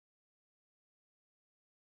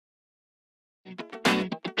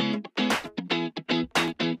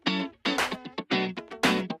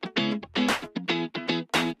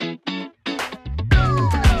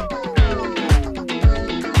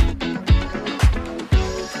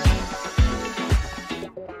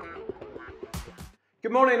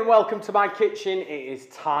Good morning and welcome to my kitchen. It is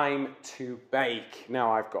time to bake.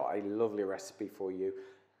 Now I've got a lovely recipe for you.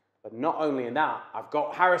 But not only in that, I've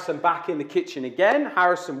got Harrison back in the kitchen again,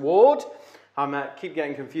 Harrison Ward. I keep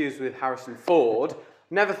getting confused with Harrison Ford.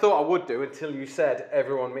 Never thought I would do until you said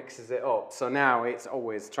everyone mixes it up. So now it's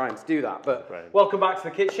always trying to do that. But welcome back to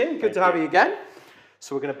the kitchen. Good to have you again.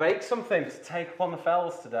 So we're going to bake something to take up on the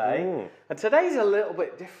fells today. And today's a little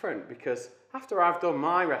bit different because after I've done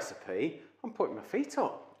my recipe, I'm putting my feet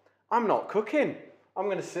up. I'm not cooking. I'm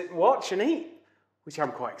going to sit and watch and eat, which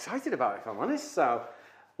I'm quite excited about if I'm honest. So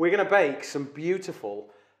we're going to bake some beautiful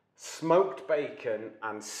smoked bacon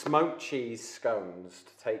and smoked cheese scones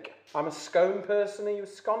to take. I'm a scone person. Are you a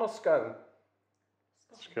scone or scone?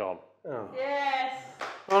 Scone. Oh. Yes.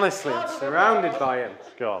 Honestly, I'm surrounded by them.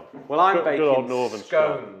 Scone. Well, I'm Good baking old northern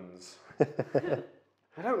scones.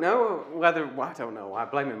 I don't know whether, well, I don't know. I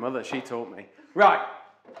blame my mother. She taught me. Right.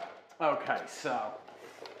 Okay, so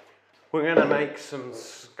we're going to make some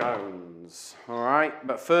scones, all right?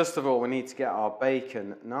 But first of all, we need to get our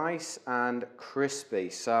bacon nice and crispy.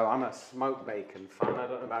 So I'm a smoked bacon fan. I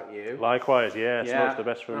don't know about you. Likewise, yeah. Smoke's the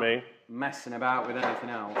best for me. Messing about with anything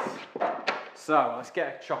else. So let's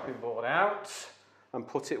get a chopping board out and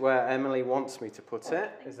put it where Emily wants me to put it.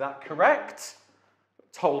 Is that correct?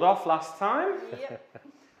 Told off last time. Yep.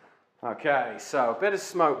 Okay, so a bit of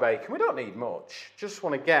smoked bacon. We don't need much. Just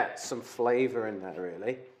want to get some flavour in there,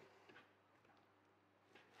 really.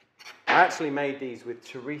 I actually made these with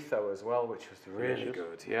chorizo as well, which was really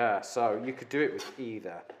good. Yeah, so you could do it with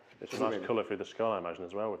either. It's a nice colour through the scone, I imagine,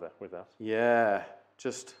 as well with that. Yeah,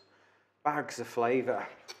 just bags of flavour.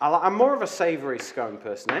 I'm more of a savoury scone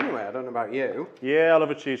person anyway. I don't know about you. Yeah, I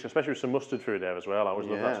love a cheese, especially with some mustard through there as well. I always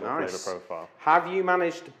love that sort of flavour profile. Have you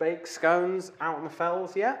managed to bake scones out on the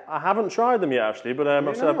fells yet? I haven't tried them yet, actually, but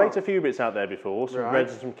I've baked a few bits out there before, some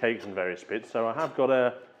breads and some cakes and various bits, so I have got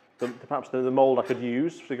perhaps the mould I could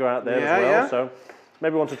use to go out there as well, so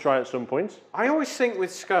maybe want to try at some point. I always think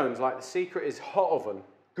with scones, like the secret is hot oven,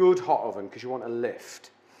 good hot oven, because you want a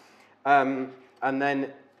lift. And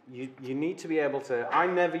then you need to be able to, I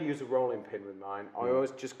never use a rolling pin with mine. I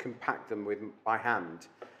always just compact them by hand.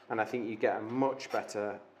 And I think you get a much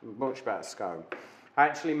better scone. I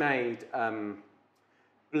actually made lemon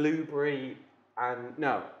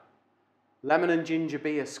and ginger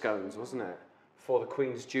beer scones, wasn't it? For the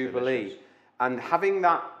Queen's Jubilee. Delicious. And having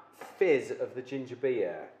that fizz of the ginger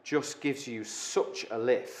beer just gives you such a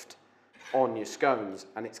lift on your scones.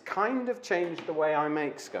 And it's kind of changed the way I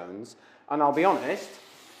make scones. And I'll be honest,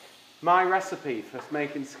 my recipe for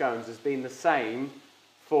making scones has been the same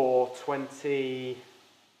for 27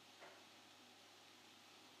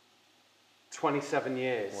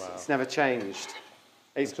 years. Wow. It's never changed.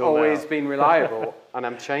 It's always been reliable, and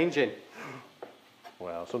I'm changing.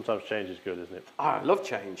 Well, sometimes change is good, isn't it? Oh, I love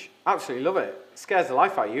change. Absolutely love it. It scares the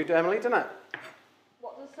life out of you, Emily, doesn't it?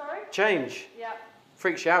 What does, sorry? Change. Yeah.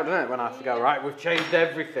 Freaks you out, doesn't it, when I have to go, right, we've changed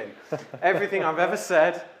everything. Everything I've ever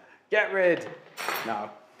said, get rid. No.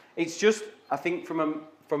 It's just, I think from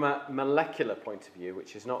a molecular point of view,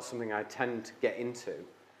 which is not something I tend to get into,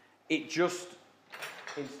 it just,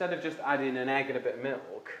 instead of just adding an egg and a bit of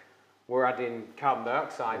milk, we're adding carbon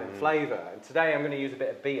dioxide and flavour. And today I'm going to use a bit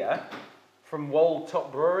of beer from Wold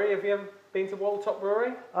Top Brewery. Have you been to Wold Top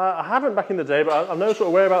Brewery? I haven't back in the day, but I know sort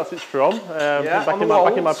of whereabouts it's from. Back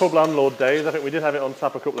in my pub landlord days, I think we did have it on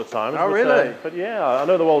tap a couple of times. Oh, really? But yeah, I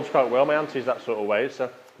know the Wolds quite well. My auntie's that sort of way,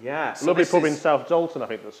 so... Yeah, so lovely pub in South Dalton, I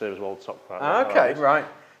think, that serves Wold Top. Okay, right.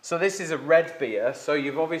 So this is a red beer. So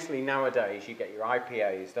you've obviously nowadays you get your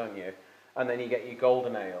IPAs, don't you? And then you get your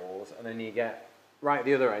golden ales, and then you get right at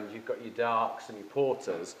the other end you've got your darks and your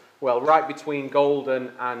porters. Well, right between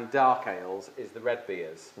golden and dark ales is the red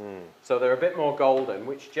beers. So they're a bit more golden,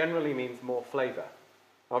 which generally means more flavour.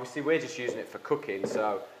 Obviously, we're just using it for cooking,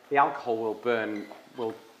 so the alcohol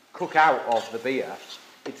will cook out of the beer.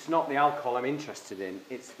 It's not the alcohol I'm interested in,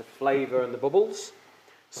 it's the flavour and the bubbles.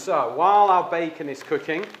 So, while our bacon is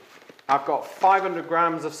cooking, I've got 500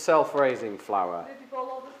 grams of self-raising flour. Did you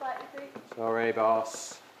fall over slightly, Pete? Sorry,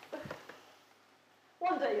 boss.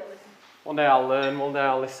 One day you'll listen. One day I'll learn, one day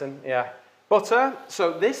I'll listen, yeah. Butter,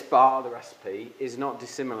 so this part of the recipe is not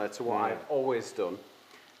dissimilar to what I've always done.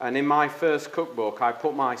 And in my first cookbook, I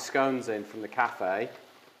put my scones in from the cafe,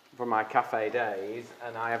 from my cafe days,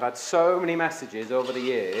 and I have had so many messages over the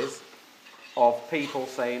years of people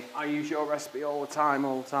saying, I use your recipe all the time,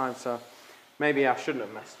 so maybe I shouldn't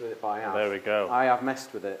have messed with it, but I have. There we go. I have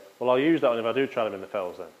messed with it. Well, I'll use that one if I do try them in the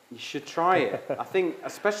fells then. You should try it. I think,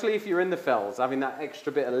 especially if you're in the fells, having that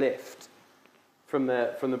extra bit of lift from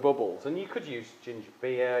the bubbles, and you could use ginger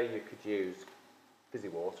beer, you could use fizzy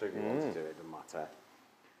water if you want to do it, doesn't matter.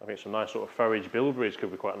 I think some nice sort of forage bilberries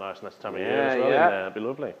could be quite nice in this time of year as well. Yeah. It'd be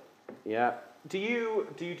lovely. Yeah. Do you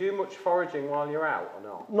do much foraging while you're out or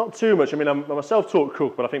not? Not too much. I mean, I'm a self-taught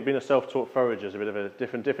cook, but I think being a self-taught forager is a bit of a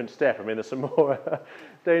different step. I mean, there's some more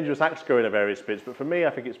dangerous acts going at various bits, but for me,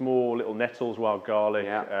 I think it's more little nettles, wild garlic,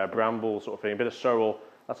 bramble sort of thing, a bit of sorrel.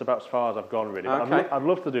 That's about as far as I've gone, really. But I'd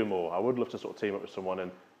love to do more. I would love to sort of team up with someone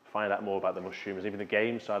and find out more about the mushrooms, even the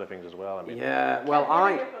game side of things as well. I mean, yeah, well,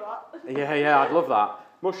 I'd love that.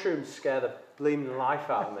 Mushrooms scare the bleeding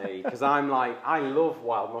life out of me because I love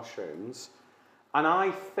wild mushrooms, and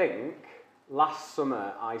I think last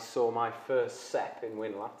summer I saw my first sep in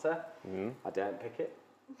Winlatter. I didn't pick it.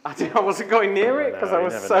 I wasn't going near it because I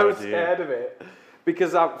was so scared of it.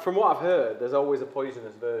 Because from what I've heard, there's always a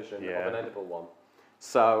poisonous version of an edible one.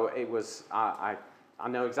 So it was. I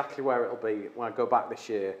know exactly where it'll be when I go back this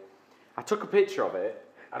year. I took a picture of it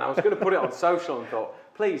and I was going to put it on social and thought,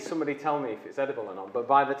 please, somebody tell me if it's edible or not. But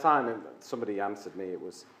by the time somebody answered me, it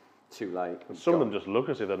was too late. Some of them just look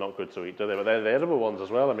as if they're not good to eat, do they? But they're the edible ones as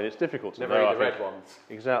well. I mean, it's difficult to know. Never eat the red ones.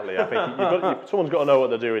 Exactly. I think someone's got to know what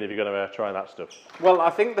they're doing if you're going to try that stuff. Well, I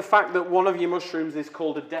think the fact that one of your mushrooms is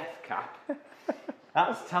called a death cap,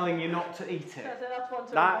 that's telling you not to eat it. That's one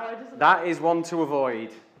to avoid, isn't it? That is one to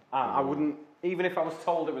avoid. I wouldn't, even if I was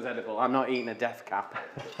told it was edible, I'm not eating a death cap.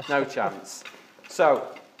 No chance. So,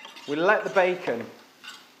 we let the bacon,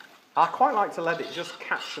 I quite like to let it just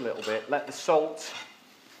catch a little bit, let the salt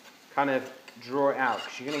kind of draw it out,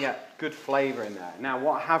 because you're going to get good flavour in there. Now,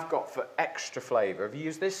 what I have got for extra flavour, have you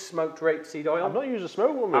used this smoked rapeseed oil? I've not used a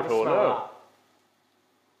smoked one before, no.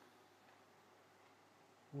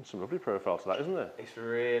 Some lovely profile to that, isn't there? It's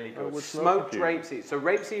really good. Smoked rapeseed. So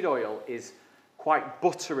rapeseed oil is quite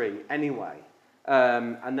buttery anyway.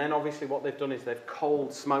 And then obviously what they've done is they've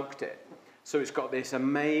cold smoked it. So it's got this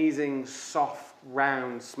amazing, soft,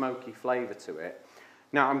 round, smoky flavour to it.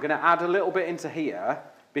 Now I'm going to add a little bit into here,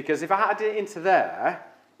 because if I add it into there,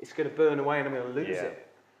 it's going to burn away and I'm going to lose it.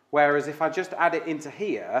 Whereas if I just add it into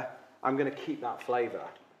here, I'm going to keep that flavour.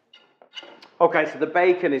 Okay, so the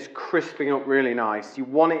bacon is crisping up really nice. You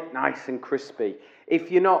want it nice and crispy.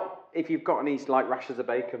 If you've got any like rashers of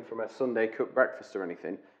bacon from a Sunday cooked breakfast or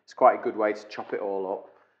anything, it's quite a good way to chop it all up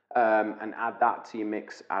and add that to your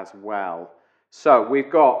mix as well. So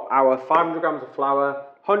we've got our 500 grams of flour,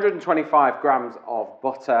 125 grams of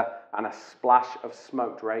butter, and a splash of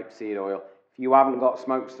smoked rapeseed oil. If you haven't got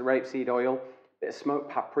smoked rapeseed oil, a bit of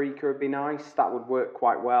smoked paprika would be nice. That would work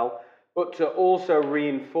quite well. But to also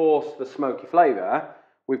reinforce the smoky flavour,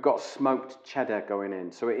 we've got smoked cheddar going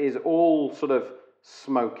in. So it is all sort of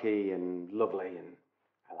smoky and lovely, and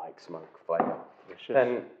I like smoke flavour.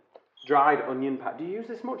 Then dried onion powder. Do you use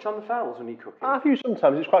this much on the fells when you cook it? I've used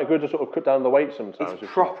sometimes. It's quite good to sort of cut down the weight sometimes.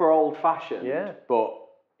 It's proper old-fashioned, but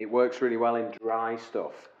it works really well in dry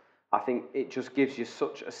stuff. I think it just gives you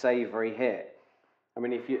such a savoury hit. I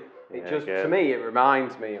mean, to me, it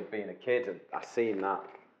reminds me of being a kid, and I've seen that.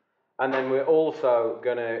 And then we're also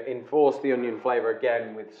going to enforce the onion flavour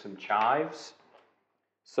again with some chives.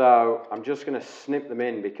 So I'm just going to snip them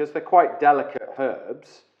in because they're quite delicate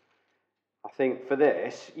herbs. I think for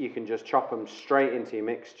this, you can just chop them straight into your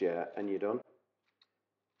mixture and you're done.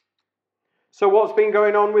 So what's been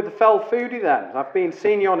going on with the Fell Foodie then? I've been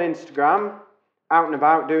seeing you on Instagram, out and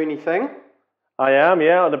about doing your thing. I am,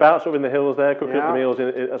 out and about, sort of in the hills there, cooking up the meals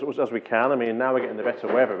as we can. I mean, now we're getting the better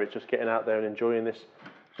weather. It's just getting out there and enjoying this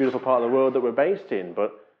beautiful part of the world that we're based in.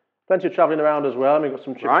 But plenty of travelling around as well. I mean, we've got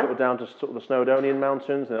some trips sort of down to sort of the Snowdonian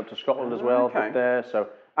Mountains and up to Scotland as well, up there. So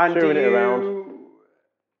touring it around.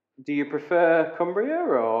 Do you prefer Cumbria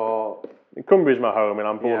or? Cumbria's my home, and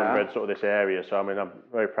I'm born and bred sort of this area, so I mean, I'm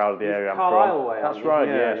very proud of the area I'm from. Way, that's right,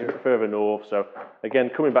 yeah, so a bit further north. So again,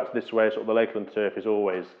 coming back to this way, sort of the Lakeland turf is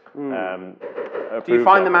always. Do you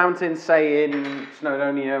find the mountains, say in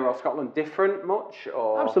Snowdonia or Scotland, different much?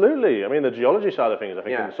 Or? Absolutely. I mean, the geology side of things, I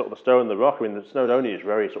think, in the sort of the stone and the rock. I mean, the Snowdonia is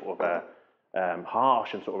very sort of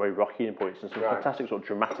harsh and sort of very rocky in points, and some fantastic sort of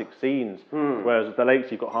dramatic scenes. Whereas at the lakes,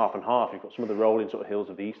 you've got half and half. You've got some of the rolling sort of hills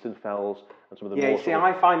of the eastern fells and some of the more. Yeah, see,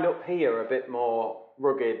 I find up here a bit more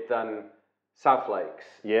rugged than South Lakes.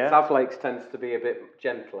 Yeah. South Lakes tends to be a bit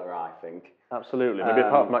gentler, I think. Absolutely. Maybe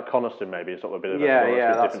apart from that Coniston, maybe it's sort of a bit of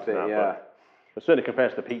that's a bit, but certainly compared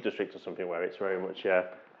to the Peak District or something where it's very much a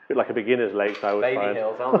bit like a beginner's lake. I always find. Baby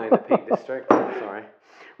hills, aren't they? The Peak District. Sorry.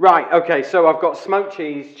 Right, okay, so I've got smoked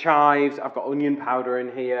cheese, chives, I've got onion powder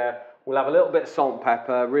in here. We'll have a little bit of salt and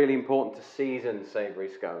pepper, really important to season savoury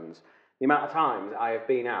scones. The amount of times I have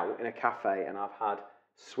been out in a cafe and I've had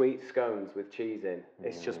sweet scones with cheese in,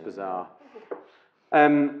 it's just bizarre.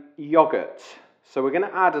 Yoghurt. So we're going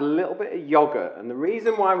to add a little bit of yoghurt, and the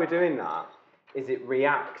reason why we're doing that is it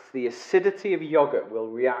reacts, the acidity of yogurt will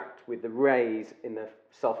react with the raise in the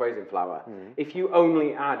self-raising flour. If you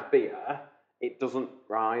only add beer, it doesn't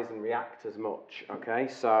rise and react as much, okay?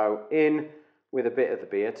 So in with a bit of the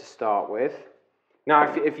beer to start with.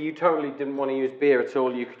 Now, if you totally didn't want to use beer at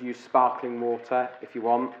all, you could use sparkling water if you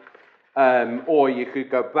want. Or you could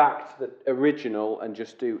go back to the original and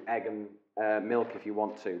just do egg and milk if you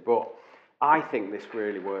want to. But I think this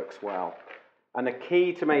really works well. And the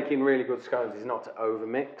key to making really good scones is not to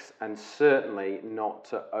overmix and certainly not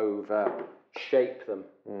to over shape them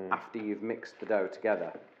after you've mixed the dough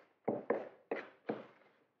together.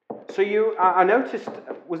 So I noticed,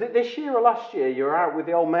 was it this year or last year, you were out with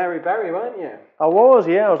the old Mary Berry, weren't you? I was,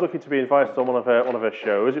 yeah. I was lucky to be invited on one of her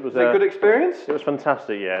shows. It was a good experience? It was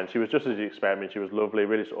fantastic, yeah. And she was just as you expect. I mean, she was lovely,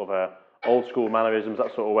 really sort of old school mannerisms,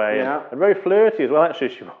 that sort of way. Yeah. And very flirty as well,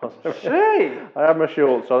 actually, she was. I had my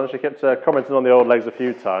shorts on and she kept commenting on the old legs a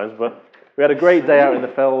few times. But we had a great day out in the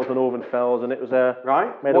fells, the northern fells, and it was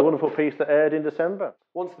made a wonderful piece that aired in December.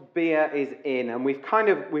 Once the beer is in, and we've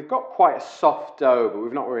got quite a soft dough, but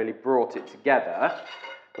we've not really brought it together.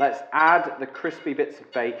 Let's add the crispy bits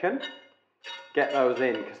of bacon. Get those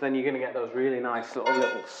in, because then you're going to get those really nice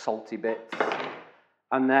little salty bits.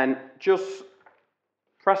 And then just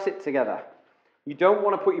press it together. You don't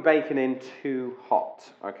want to put your bacon in too hot,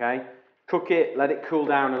 okay? Cook it, let it cool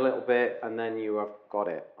down a little bit, and then you have got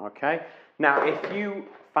it, okay? Now, if you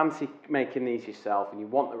fancy making these yourself and you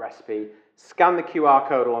want the recipe, scan the QR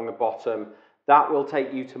code along the bottom. That will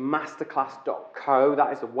take you to masterclass.co.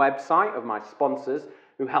 That is the website of my sponsors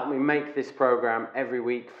who help me make this program every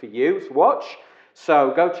week for you to watch.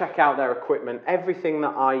 So go check out their equipment. Everything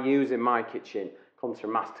that I use in my kitchen comes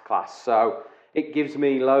from Masterclass. So it gives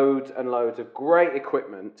me loads and loads of great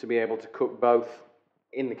equipment to be able to cook both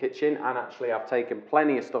in the kitchen, and actually I've taken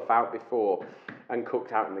plenty of stuff out before and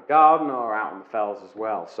cooked out in the garden or out in the fells as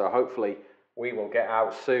well. So hopefully we will get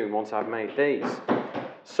out soon once I've made these.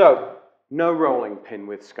 So no rolling pin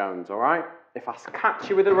with scones, all right? If I catch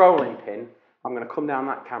you with a rolling pin, I'm going to come down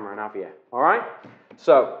that camera and have you, all right?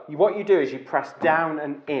 So what you do is you press down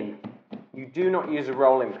and in. You do not use a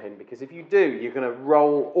rolling pin, because if you do, you're going to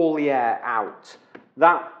roll all the air out.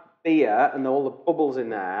 That beer and all the bubbles in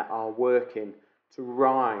there are working to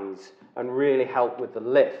rise and really help with the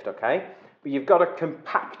lift, okay? But you've got to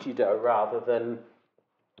compact your dough rather than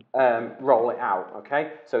roll it out,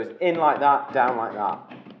 okay? So it's in like that, down like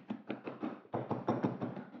that.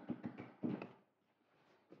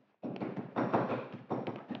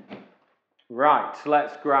 Right, so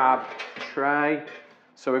let's grab a tray.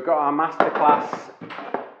 So we've got our masterclass.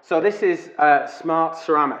 So this is smart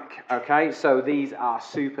ceramic, okay? So these are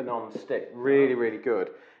super non-stick, really, really good.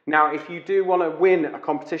 Now, if you do want to win a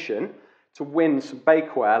competition, to win some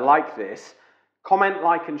bakeware like this, comment,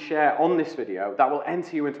 like, and share on this video. That will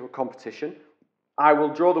enter you into a competition. I will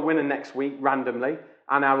draw the winner next week randomly,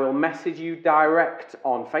 and I will message you direct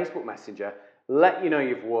on Facebook Messenger, let you know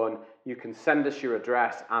you've won. You can send us your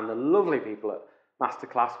address, and the lovely people at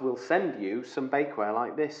Masterclass will send you some bakeware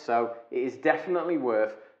like this. So it is definitely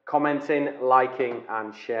worth commenting, liking,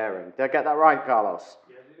 and sharing. Did I get that right, Carlos?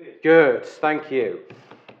 Yes, it is. Good, thank you.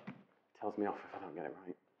 Tells me off if I don't get it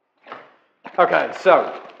right. Okay,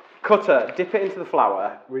 so cutter, dip it into the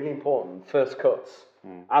flour. Really important, first cuts.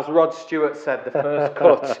 As Rod Stewart said, the first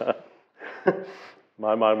cut.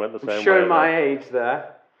 My mind went the same way. I'm showing my age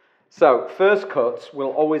there. So first cuts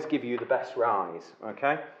will always give you the best rise,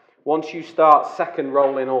 okay? Once you start second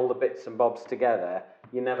rolling all the bits and bobs together,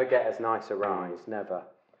 you never get as nice a rise, never.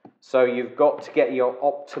 So you've got to get your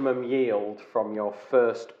optimum yield from your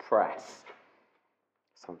first press.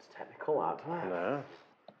 Sounds technical, that, doesn't it? No.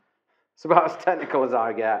 It's about as technical as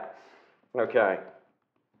I get. Okay.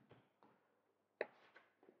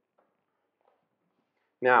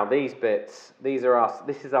 Now these bits, this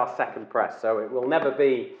is our second press, so it will never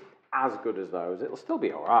be as good as those. It'll still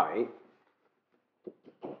be all right.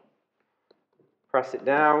 Press it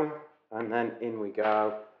down, and then in we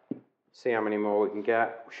go. See how many more we can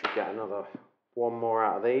get. We should get another one more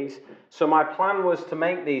out of these. So my plan was to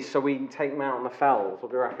make these so we can take them out on the fells.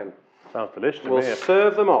 What do you reckon? Sounds delicious to me. We'll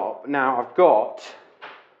serve them up. Now I've got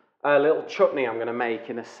a little chutney I'm going to make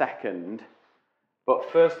in a second.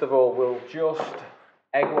 But first of all, we'll just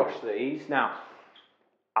egg wash these. Now,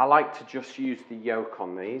 I like to just use the yolk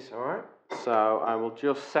on these, all right? So I will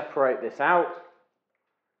just separate this out,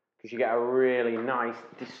 because you get a really nice,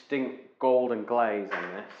 distinct golden glaze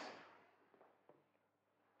on this.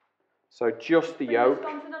 So just the yolk.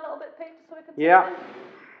 Bring the scones in a little bit, Pete, so we can see Yeah. them.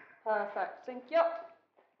 Perfect, thank you.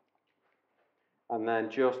 And then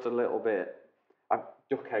just a little bit.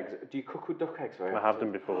 Duck eggs. Do you cook with duck eggs? I have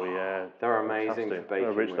them before, yeah. They're amazing for baking.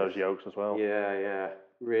 They're rich, those yolks as well. Yeah, yeah.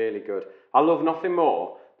 Really good. I love nothing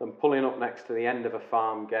more than pulling up next to the end of a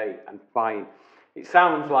farm gate and buying. It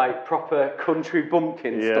sounds like proper country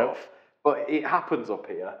bumpkin stuff, but it happens up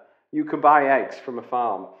here. You can buy eggs from a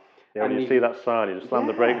farm. Yeah, when you see that sign, you just slam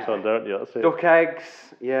the brakes on, don't you? That's it. Duck eggs.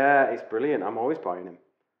 Yeah, it's brilliant. I'm always buying them.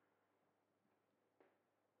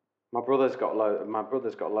 My brother's got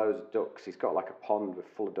loads of ducks. He's got like a pond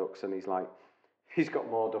full of ducks, and he's got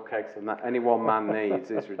more duck eggs than that any one man needs.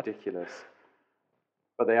 It's ridiculous.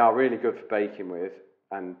 But they are really good for baking with,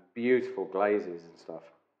 and beautiful glazes and stuff.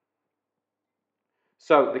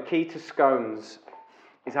 So the key to scones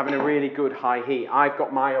is having a really good high heat. I've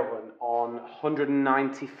got my oven on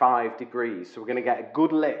 195 degrees, so we're going to get a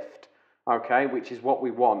good lift, okay, which is what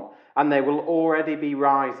we want. And they will already be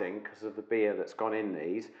rising because of the beer that's gone in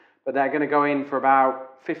these. But they're going to go in for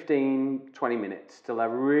about 15, 20 minutes till they're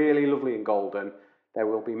really lovely and golden. They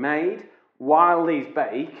will be made. While these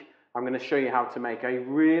bake, I'm going to show you how to make a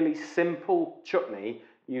really simple chutney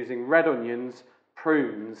using red onions,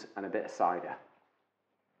 prunes, and a bit of cider.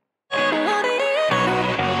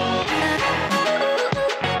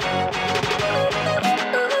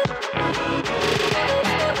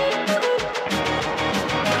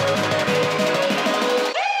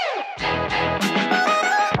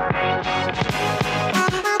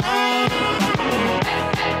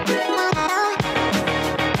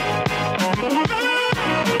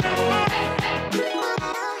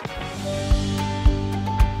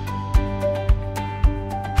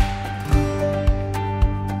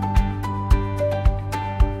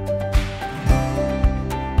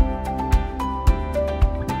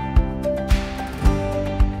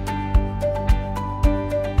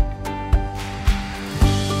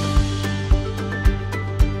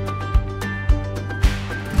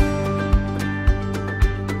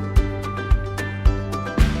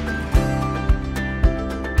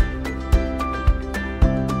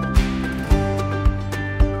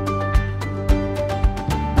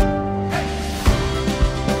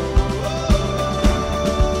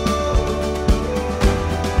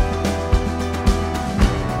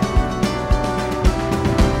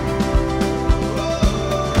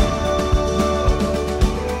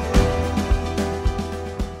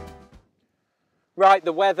 Right,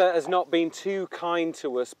 the weather has not been too kind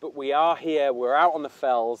to us, but we are here, we're out on the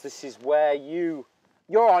fells. This is where you're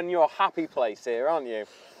on your happy place here, aren't you?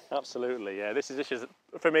 Absolutely, yeah. This is,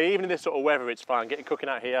 for me, even in this sort of weather, it's fine. Getting cooking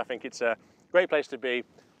out here, I think it's a great place to be.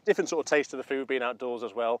 Different sort of taste of the food, being outdoors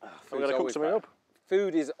as well. We're going to cook something up.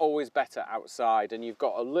 Food is always better outside, and you've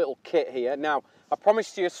got a little kit here. Now, I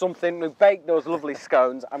promised you something. We've baked those lovely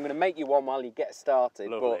scones. I'm going to make you one while you get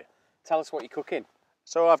started. Lovely. But tell us what you're cooking.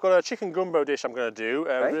 So I've got a chicken gumbo dish I'm going to do.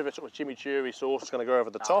 A bit of a sort of chimichurri sauce is going to go over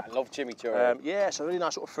the top. I love chimichurri. Yeah, so really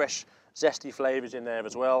nice sort of fresh, zesty flavours in there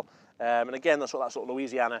as well. And again, that sort of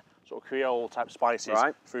Louisiana sort of Creole type spices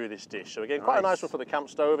through this dish. So again, quite a nice one for the camp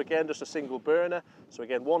stove. Again, just a single burner. So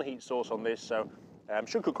again, one heat source on this. So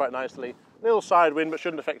should cook quite nicely. Little side wind, but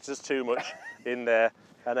shouldn't affect us too much in there.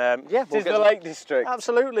 And yeah, we'll get the Lake District.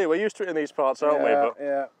 Absolutely, we're used to it in these parts, aren't we?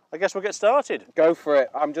 But I guess we'll get started. Go for it.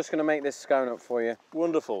 I'm just going to make this scone up for you.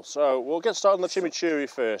 Wonderful. So we'll get started on the chimichurri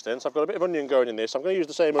first then. So I've got a bit of onion going in this. I'm going to use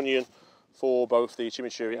the same onion for both the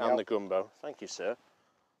chimichurri and the gumbo. Thank you, sir.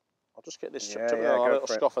 I'll just get this chucked up and I'll have a little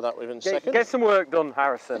scoff of that within a second. Get some work done,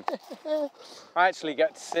 Harrison. I actually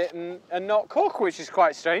get to sit and not cook, which is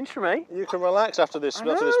quite strange for me. You can relax after this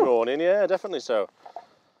morning, yeah, definitely so.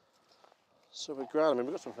 So we're grand. I mean,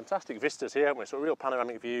 we've got some fantastic vistas here, haven't we? So real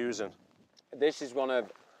panoramic views. And this is one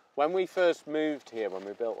of, when we first moved here, when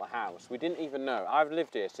we built the house, we didn't even know. I've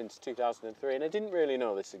lived here since 2003 and I didn't really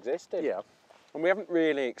know this existed. Yeah. And we haven't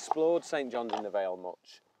really explored St John's in the Vale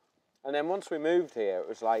much. And then once we moved here, it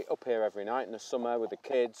was like up here every night in the summer with the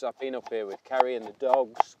kids. I've been up here with Kerry and the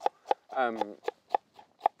dogs.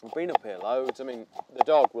 We've been up here loads. I mean, the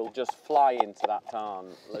dog will just fly into that tarn.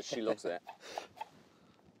 She loves it.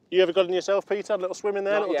 You ever got in yourself, Peter? A little swim in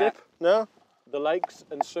there, a little dip? No? The lakes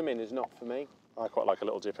and swimming is not for me. I quite like a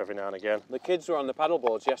little dip every now and again. The kids were on the paddle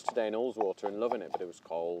boards yesterday in Ullswater and loving it, but it was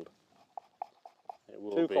cold. It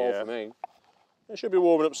will Too cold for me. It should be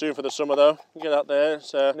warming up soon for the summer though. You get out there,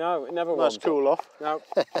 it's no, it never warms. Nice cool off. No,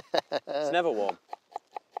 it's never warm.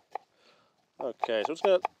 Okay, so I'm just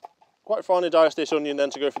going to quite finely dice this onion then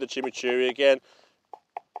to go for the chimichurri again.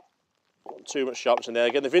 Not too much sharpness in there.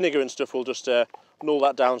 Again, the vinegar and stuff will just null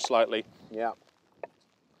that down slightly. Yeah.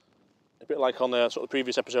 A bit like on the sort of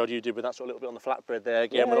previous episode you did with that sort of little bit on the flatbread there.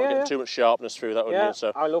 Again, we're not getting too much sharpness through that onion.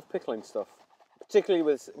 So I love pickling stuff, particularly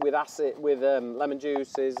with acid, with lemon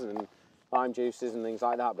juices and lime juices and things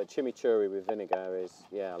like that, but chimichurri with vinegar is,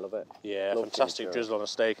 yeah, I love it. Yeah, love fantastic chimichurri. drizzle on a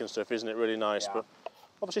steak and stuff, isn't it? Really nice. Yeah. But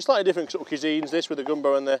obviously slightly different sort of cuisines, this with the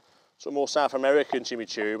gumbo and the sort of more South American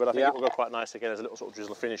chimichurri, but I think it will go quite nice again as a little sort of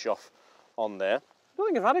drizzle finish off on there. I don't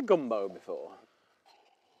think I've had a gumbo before.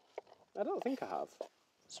 I don't think I have.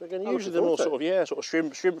 So again, usually they're more sort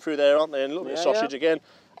of shrimp through there, aren't they? And a little bit of sausage again.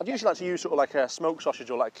 I'd usually like to use sort of like a smoked sausage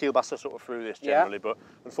or like Kielbasa sort of through this generally, but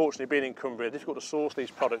unfortunately being in Cumbria, it's difficult to source these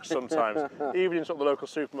products sometimes, even in sort of the local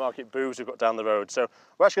supermarket booths we've got down the road. So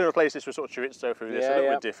we're actually going to replace this with sort of chorizo through this, a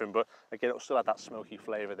little bit different, but again, it'll still have that smoky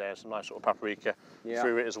flavour there, some nice sort of paprika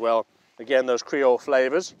through it as well. Again, those Creole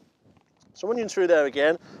flavours. So onions through there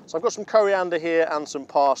again. So I've got some coriander here and some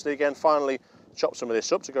parsley. Again, finally chop some of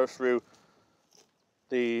this up to go through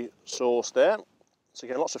the sauce there. So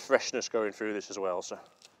again, lots of freshness going through this as well. So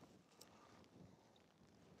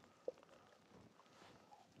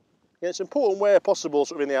yeah, it's important where possible,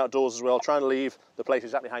 sort of in the outdoors as well. Try and leave the place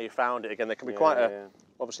exactly how you found it. Again, there can be quite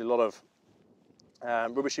obviously a lot of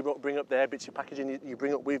rubbish you bring up there, bits of packaging you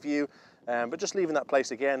bring up with you, but just leaving that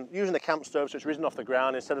place again, using the camp stove so it's risen off the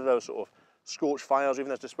ground instead of those sort of scorched fires, even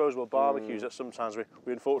those disposable barbecues that sometimes we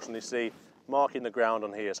unfortunately see marking the ground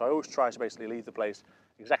on here. So I always try to basically leave the place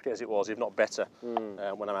exactly as it was, if not better,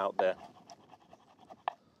 when I'm out there.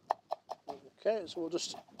 Okay, so we'll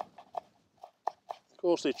just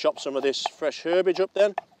coarsely chop some of this fresh herbage up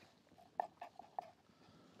then.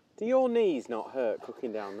 Do your knees not hurt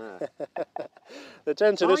cooking down there? They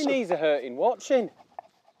tend to. My knees are hurting watching.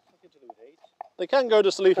 They can go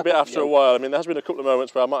to sleep a bit after a while. I mean, there has been a couple of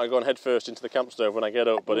moments where I might have gone head first into the camp stove when I get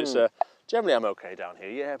up, but it's generally I'm okay down here.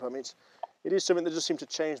 Yeah, but I mean, it is something that just seems to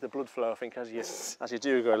change the blood flow, I think, as you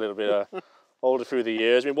do go a little bit older through the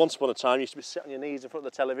years. I mean, once upon a time, you used to be sitting on your knees in front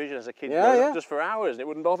of the television as a kid, growing up just for hours, and it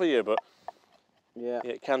wouldn't bother you, but yeah,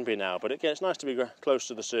 it can be now. But again, it's nice to be close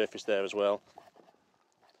to the surface there as well.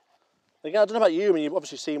 Again, I don't know about you. I mean, you've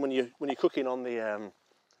obviously seen when you're cooking on the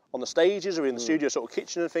stages or in the studio sort of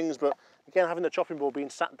kitchen and things, but again, having the chopping board being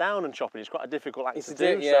sat down and chopping is quite a difficult act to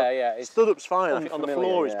do. Stood up's fine. I think on the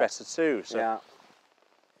floor is better too. So. Yeah.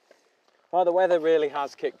 Well, the weather really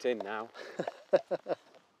has kicked in now.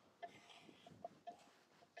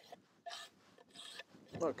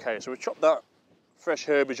 Okay, so we've chopped that fresh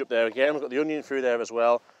herbage up there again. We've got the onion through there as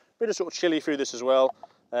well. Bit of sort of chilli through this as well.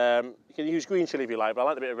 You can use green chilli if you like, but I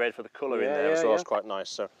like the bit of red for the colour in there as well. It's quite nice.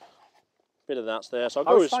 So, bit of that's there. So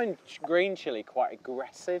I find green chilli quite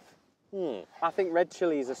aggressive. I think red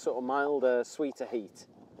chilli is a sort of milder, sweeter heat,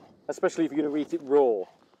 especially if you're going to eat it raw.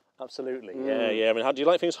 Absolutely. Yeah. I mean, do you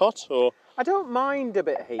like things hot or? I don't mind a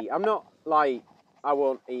bit of heat. I'm not like I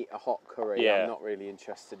won't eat a hot curry. I'm not really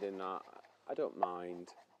interested in that. I don't mind.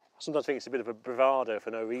 Sometimes I think it's a bit of a bravado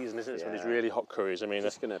for no reason, isn't it? Some of these really hot curries. I mean, you're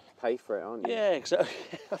just going to pay for it, aren't you? Yeah,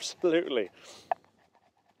 exactly. Absolutely.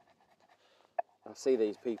 I see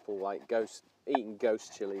these people like eating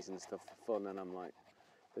ghost chilies and stuff for fun, and I'm like,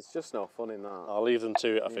 there's just no fun in that. I'll leave them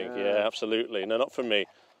to it, I think. Yeah, absolutely. No, not for me.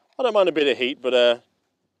 I don't mind a bit of heat, but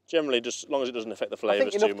generally, just as long as it doesn't affect the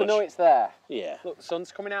flavours too much. I think enough to know it's there. Yeah. Look, the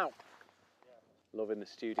sun's coming out. Loving the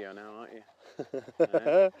studio now, aren't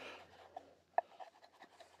you?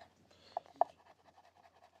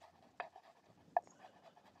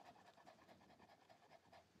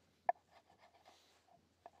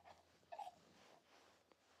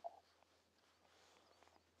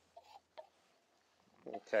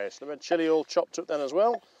 Okay, so the red chilli all chopped up then as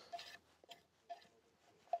well.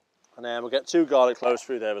 And then we'll get 2 garlic cloves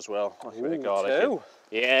through there as well. Like a bit of garlic. 2?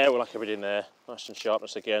 Yeah, we'll like everything there. Nice and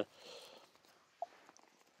sharpness again.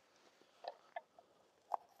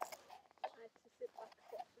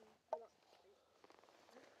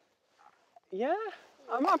 Yeah,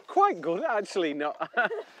 I'm quite good at actually not.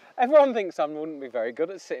 Everyone thinks I wouldn't be very good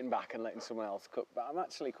at sitting back and letting someone else cook, but I'm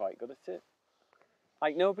actually quite good at it.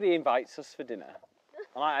 Like, nobody invites us for dinner.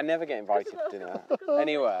 I never get invited for dinner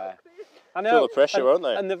anywhere. I know. Feel the pressure, won't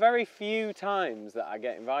they? And the very few times that I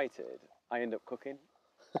get invited, I end up cooking.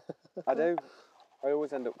 I do. I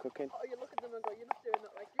always end up cooking. Oh, you look at them and go, you're not doing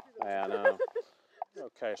that like this. Yeah, I know.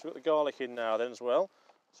 Okay, so we've got the garlic in now then as well.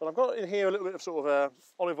 So I've got in here a little bit of sort of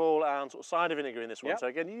olive oil and sort of cider vinegar in this one. So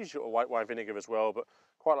again, use sort of white wine vinegar as well, but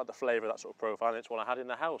quite like the flavour of that sort of profile. And it's one I had in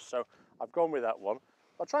the house, so I've gone with that one.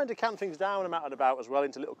 I try and decant things down when I'm out and about as well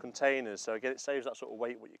into little containers. So again, it saves that sort of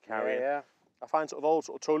weight what you're carrying. Yeah. I find sort of old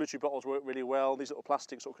sort of toiletry bottles work really well. These little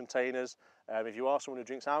plastic sort of containers. If you are someone who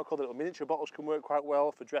drinks alcohol, the little miniature bottles can work quite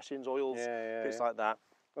well for dressings, oils, bits like that.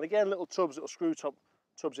 And again, little tubs, little screw top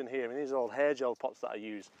tubs in here. I mean, these are old hair gel pots that I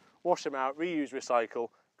use. Wash them out, reuse, recycle.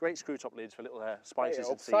 Great screw top lids for little spices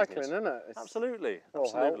and seasonings. Upcycling, isn't it? Absolutely,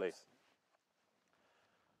 absolutely.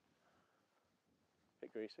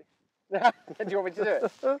 bit greasy. Do you want me to do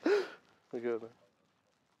it? We're good.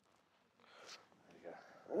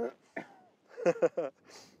 There we go.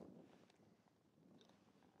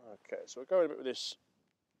 Okay, so we're going a bit with this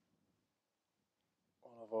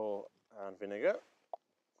olive oil and vinegar.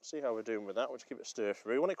 See how we're doing with that. We'll just keep it stir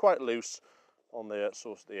through. We want it quite loose on the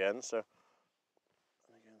sauce at the end, so and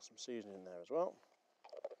again some seasoning there as well.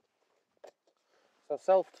 So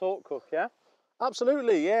self-taught cook, yeah?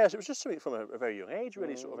 Absolutely, yes. It was just something from a very young age,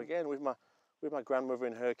 really. Sort of again with my grandmother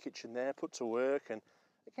in her kitchen there, put to work, and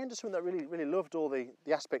again just something that really loved all the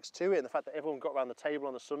aspects to it, and the fact that everyone got around the table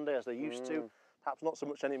on a Sunday as they used to. Perhaps not so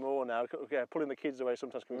much anymore now. Pulling the kids away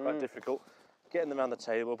sometimes can be quite difficult. Getting them around the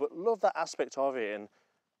table, but love that aspect of it. And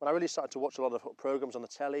when I really started to watch a lot of programs on the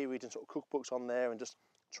telly, reading sort of cookbooks on there, and just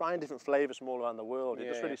trying different flavours from all around the world, it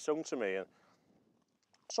just really sung to me. And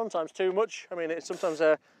sometimes too much. I mean, it sometimes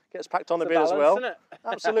gets packed on a bit as well. Isn't it?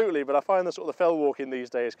 Absolutely, but I find the sort of the fell walking these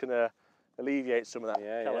days can alleviate some of that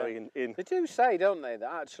calorie in. They do say, don't they,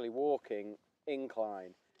 that actually walking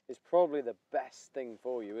incline is probably the best thing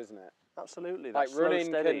for you, isn't it? Absolutely. Like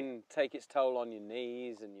running can take its toll on your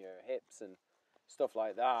knees and your hips and stuff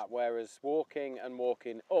like that, whereas walking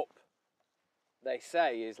up, they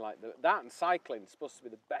say, is like that, and cycling is supposed to be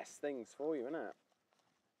the best things for you, isn't it?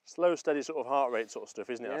 Slow, steady sort of heart rate sort of stuff,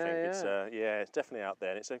 isn't it? I think it's definitely out there,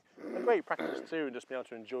 and it's a great practice too, and just be able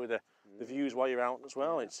to enjoy the views while you're out as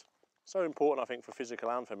well. It's so important, I think, for physical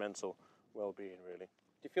and for mental well-being, really.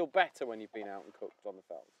 Do you feel better when you've been out and cooked on the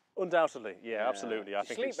fells? Undoubtedly, yeah, absolutely. I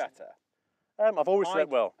think sleep better. I've always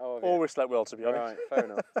slept well. Always slept well, to be honest. Right, fair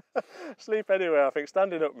enough. Sleep anywhere, I think.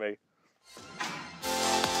 Standing up, me.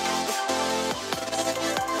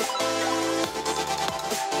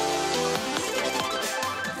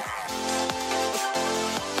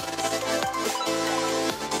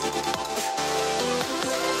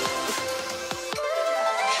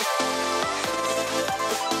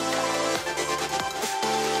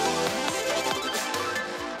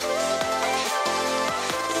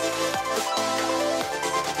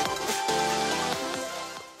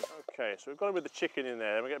 Okay, so we've gone with the chicken in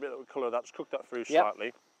there, and we get a bit of colour of that, just cook that through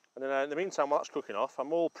slightly. And then in the meantime, while that's cooking off,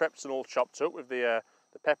 I'm all prepped and all chopped up with the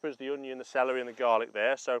peppers, the onion, the celery and the garlic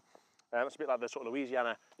there. So that's a bit like the sort of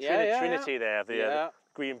Louisiana trinity there, the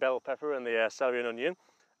green bell pepper and the celery and onion.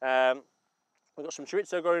 We've got some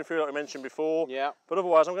chorizo going through, like I mentioned before. Yeah. But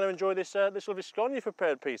otherwise, I'm going to enjoy this lovely scone you've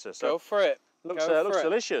prepared, Peter. So go for it. Looks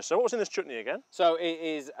delicious. So what was in this chutney again? So it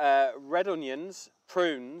is red onions,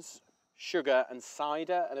 prunes, sugar and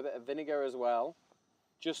cider, and a bit of vinegar as well,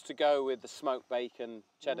 just to go with the smoked bacon,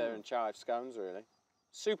 cheddar and chive scones, really.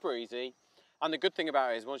 Super easy. And the good thing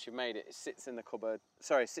about it is once you've made it, it sits in the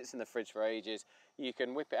sits in the fridge for ages. You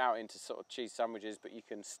can whip it out into sort of cheese sandwiches, but you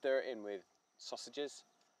can stir it in with sausages.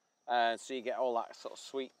 So you get all that sort of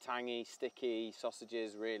sweet, tangy, sticky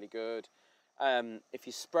sausages, really good. If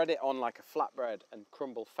you spread it on like a flatbread and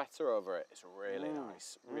crumble feta over it, it's really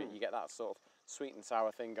nice. You get that sort of sweet and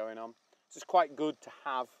sour thing going on. So it's quite good to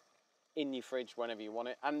have in your fridge whenever you want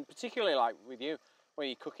it. And particularly like with you, when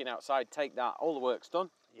you're cooking outside, take that, all the work's done.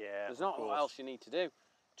 Yeah, there's not a lot else you need to do.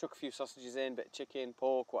 Chuck a few sausages in, bit of chicken,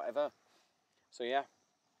 pork, whatever. So yeah.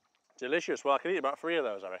 Delicious. Well, I can eat about 3 of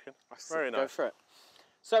those, I reckon. Very nice. Go for it.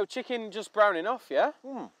 So chicken just browning off, yeah?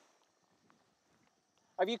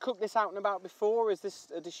 Have you cooked this out and about before? Is this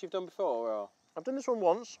a dish you've done before? Or? I've done this one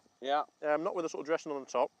once. Yeah. Not with a sort of dressing on the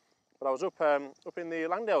top, but I was up in the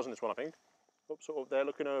Langdales in this one, I think. Up sort of there,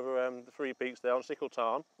 looking over the 3 peaks there on Sickle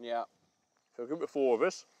Tarn. Yeah. So a group of 4 of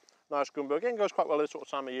us. Nice gumbo. Again, goes quite well this sort of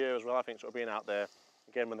time of year as well, I think, sort of being out there.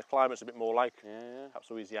 Again, when the climate's a bit more like perhaps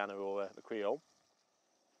Louisiana or the Creole.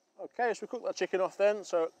 Okay, so we cook that chicken off then.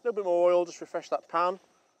 So a little bit more oil, just refresh that pan.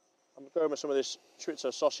 I'm going with some of this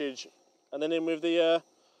chorizo sausage, and then in with the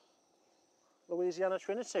Louisiana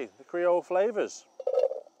Trinity, the Creole flavours.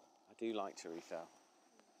 I do like chorizo.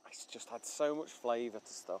 It's just had so much flavour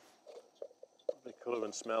to stuff. Lovely colour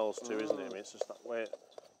and smells too, isn't it? I mean, it's just that way it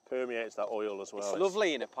permeates that oil as well. It's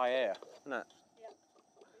lovely in a paella, isn't it?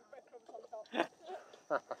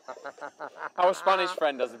 Yeah. Our Spanish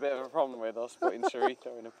friend has a bit of a problem with us putting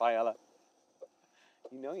chorizo in a paella.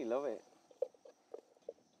 You know you love it.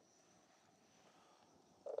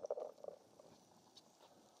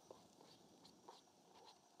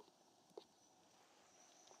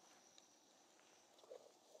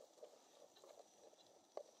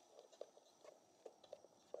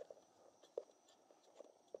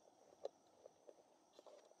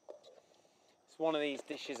 It's one of these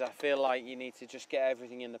dishes I feel like you need to just get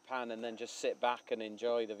everything in the pan and then just sit back and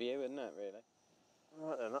enjoy the view, isn't it, really?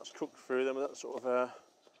 Right then, that's cooked through them with that sort of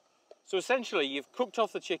So essentially, you've cooked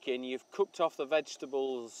off the chicken, you've cooked off the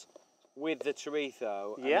vegetables with the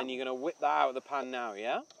chorizo, and then you're going to whip that out of the pan now,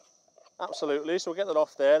 yeah? Absolutely. So we'll get that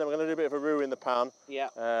off there, then we're going to do a bit of a roux in the pan. Yeah.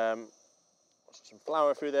 Some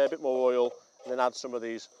flour through there, a bit more oil, and then add some of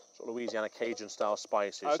these sort of Louisiana Cajun style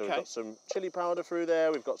spices. Okay. So we've got some chili powder through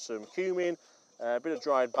there, we've got some cumin, a bit of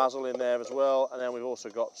dried basil in there as well, and then we've also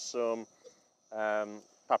got some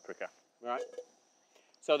paprika. Right.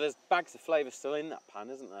 So there's bags of flavour still in that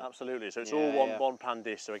pan, isn't there? Absolutely. So it's all one pan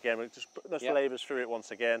dish. So again, we're just putting those flavours through it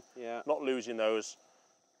once again. Yeah. Not losing those.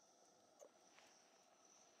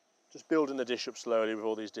 Just building the dish up slowly with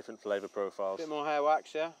all these different flavour profiles. Bit more hair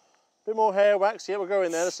wax, yeah? Bit more hair wax, yeah, we'll go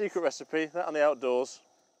in there. The secret recipe, that on the outdoors. Is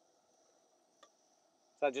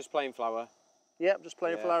that just plain flour? Yep, just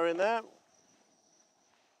plain flour in there.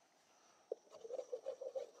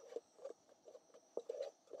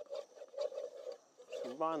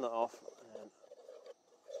 Combine that off.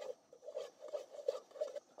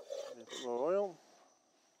 And a bit more oil.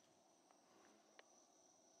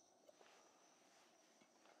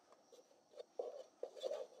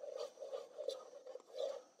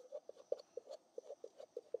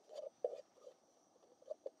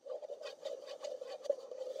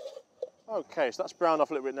 Okay, so that's browned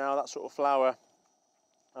off a little bit now, that sort of flour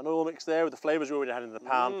and oil mix there with the flavours we already had in the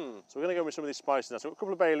pan. So we're going to go with some of these spices now. So we've got a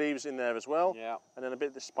couple of bay leaves in there as well, and then a bit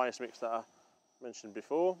of the spice mix that I mentioned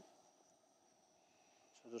before.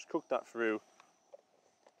 So just cook that through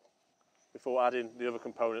before adding the other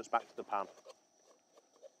components back to the pan.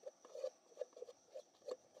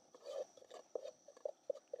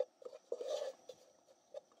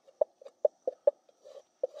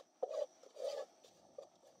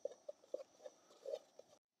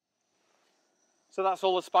 So that's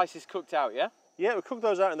all the spices cooked out, yeah? Yeah, we'll cook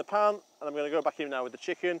those out in the pan, and I'm going to go back in now with the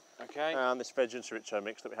chicken and this veg and chorizo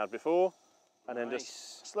mix that we had before, and then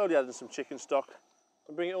just slowly add in some chicken stock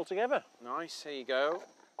and bring it all together. Nice, here you go.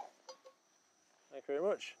 Thank you very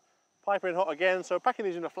much. Piping hot again, so packing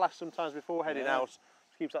these in a flask sometimes before heading out,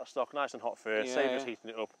 keeps that stock nice and hot first, saves us heating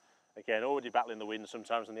it up. Again, already battling the wind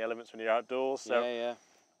sometimes and the elements when you're outdoors, so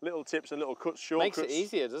little tips and little cuts, shortcuts. Makes it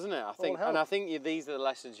easier, doesn't it? I think, and I think these are the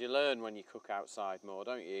lessons you learn when you cook outside more,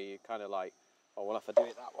 don't you? You kind of like, oh well, if I do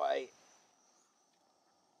it that way,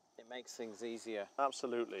 it makes things easier.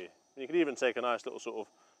 Absolutely. You could even take a nice little sort of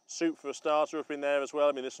soup for a starter up in there as well.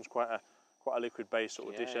 I mean, this one's quite a liquid-based sort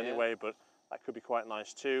of dish anyway, but that could be quite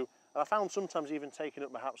nice too. And I found sometimes even taking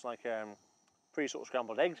up perhaps like pre-sort of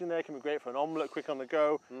scrambled eggs in there can be great for an omelette, quick on the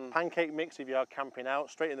go. Pancake mix if you are camping out,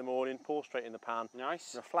 straight in the morning, pour straight in the pan.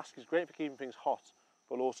 Nice. And a flask is great for keeping things hot,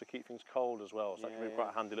 but will also keep things cold as well. So that can be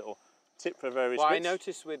quite a handy little tip for various bits. I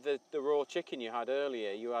noticed with the raw chicken you had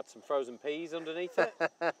earlier, you had some frozen peas underneath it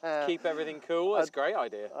to keep everything cool. That's a great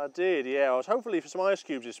idea. I did, yeah. I was hopefully for some ice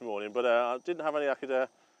cubes this morning, but I didn't have any I could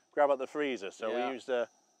grab out the freezer, so we used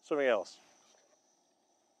something else.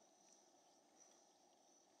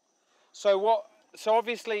 So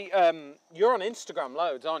obviously you're on Instagram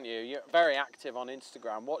loads, aren't you? You're very active on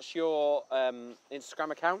Instagram. What's your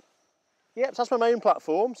Instagram account? Yep, so that's my main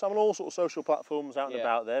platform. So I'm on all sorts of social platforms out and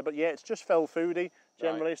about there. But yeah, it's just Fell Foodie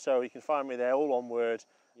generally. So you can find me there, all one word.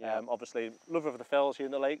 Obviously, love of the fells here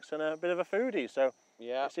in the lakes and a bit of a foodie. So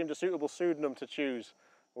it seemed a suitable pseudonym to choose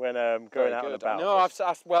when going out and about. No,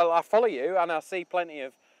 I follow you and I see plenty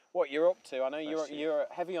of what you're up to. I know you're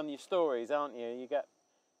heavy on your stories, aren't you? You get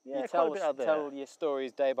you tell your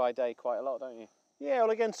stories day by day quite a lot, don't you? Yeah, well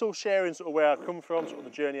again, still sharing sort of where I've come from, sort of the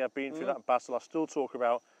journey I've been through that Basil. I still talk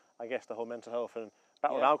about, I guess, the whole mental health and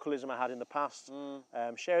battle with alcoholism I had in the past.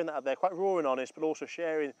 Sharing that out there, quite raw and honest, but also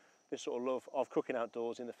sharing this sort of love of cooking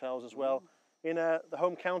outdoors in the fells as well, in the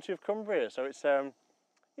home county of Cumbria. So it's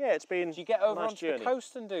it's been. Do you get over a nice onto journey. the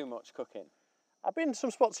coast and do much cooking? I've been to some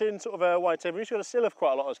spots in sort of Whitehave. We used to go to Silloth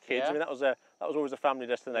quite a lot as kids. I mean, that was always a family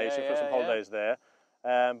destination for some holidays there.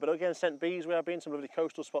 But again, St Bees, where I've been, some lovely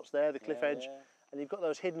coastal spots there, the cliff edge, and you've got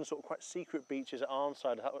those hidden sort of quite secret beaches at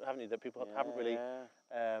Arnside, haven't you, that people haven't really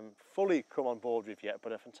fully come on board with yet,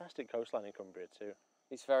 but a fantastic coastline in Cumbria too.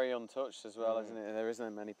 It's very untouched as well, isn't it? There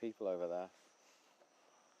isn't many people over there.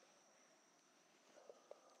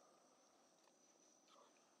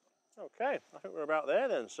 Okay, I think we're about there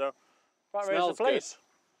then, so quite ready to place.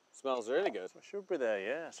 Smells really good. It should be there,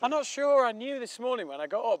 yeah. I'm not sure I knew this morning when I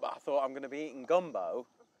got up, I thought I'm going to be eating gumbo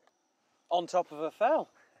on top of a fell.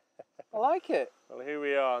 I like it. Well, here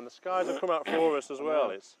we are, and the skies have come out for us as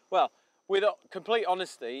well. Well, with complete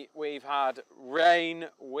honesty, we've had rain,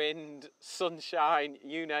 wind, sunshine,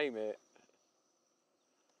 you name it.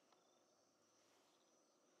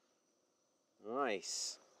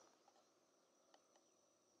 Nice.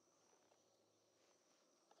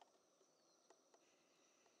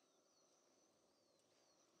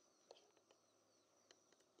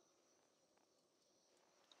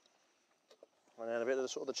 And then a bit of the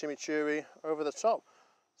sort of the chimichurri over the top.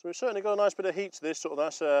 So we've certainly got a nice bit of heat to this, sort of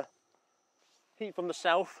nice heat from the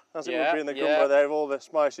south, as it would be in the gumbo there, with all the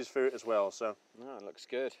spices through it as well. So oh, it looks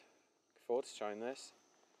good. Look forward to trying this.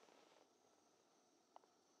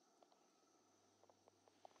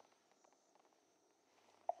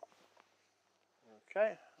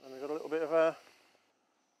 Okay, and we've got a little bit of a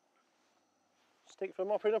stick for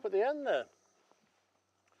mopping up at the end there.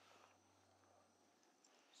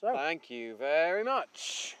 So, thank you very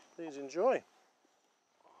much. Please enjoy.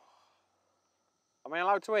 Am I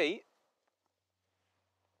allowed to eat?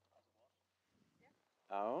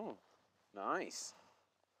 Yeah. Oh, nice.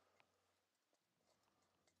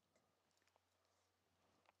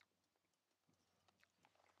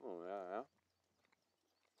 Oh, yeah.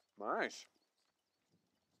 Nice.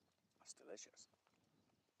 That's delicious.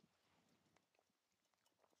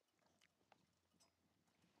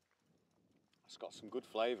 It's got some good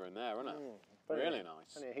flavour in there, hasn't it? Really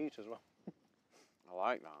nice. Plenty of heat as well. I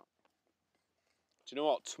like that. Do you know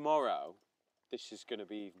what? Tomorrow, this is going to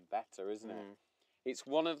be even better, isn't it? It's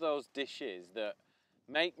one of those dishes that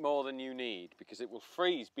make more than you need because it will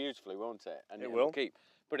freeze beautifully, won't it? And it will keep.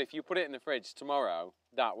 But if you put it in the fridge tomorrow,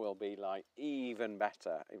 that will be like even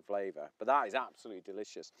better in flavour. But that is absolutely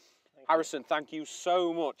delicious. Harrison, thank you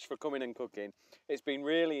so much for coming and cooking. It's been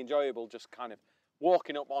really enjoyable just kind of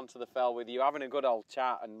walking up onto the fell with you, having a good old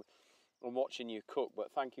chat and watching you cook.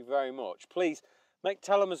 But thank you very much. Please,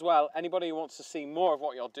 tell them as well, anybody who wants to see more of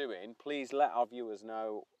what you're doing, please let our viewers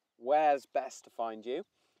know where's best to find you.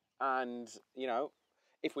 And, you know,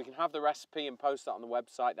 if we can have the recipe and post that on the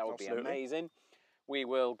website, that would be amazing. We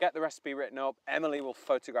will get the recipe written up. Emily will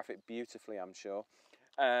photograph it beautifully, I'm sure.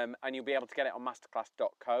 And you'll be able to get it on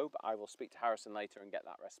masterclass.co, but I will speak to Harrison later and get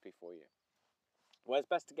that recipe for you. Where's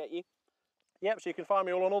best to get you? Yep, so you can find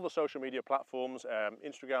me all on all the social media platforms,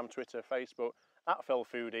 Instagram, Twitter, Facebook,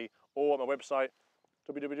 @FellFoodie, or on my website,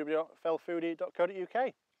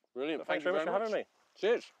 www.fellfoodie.co.uk. Brilliant. Thanks very much for having me.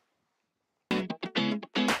 Cheers.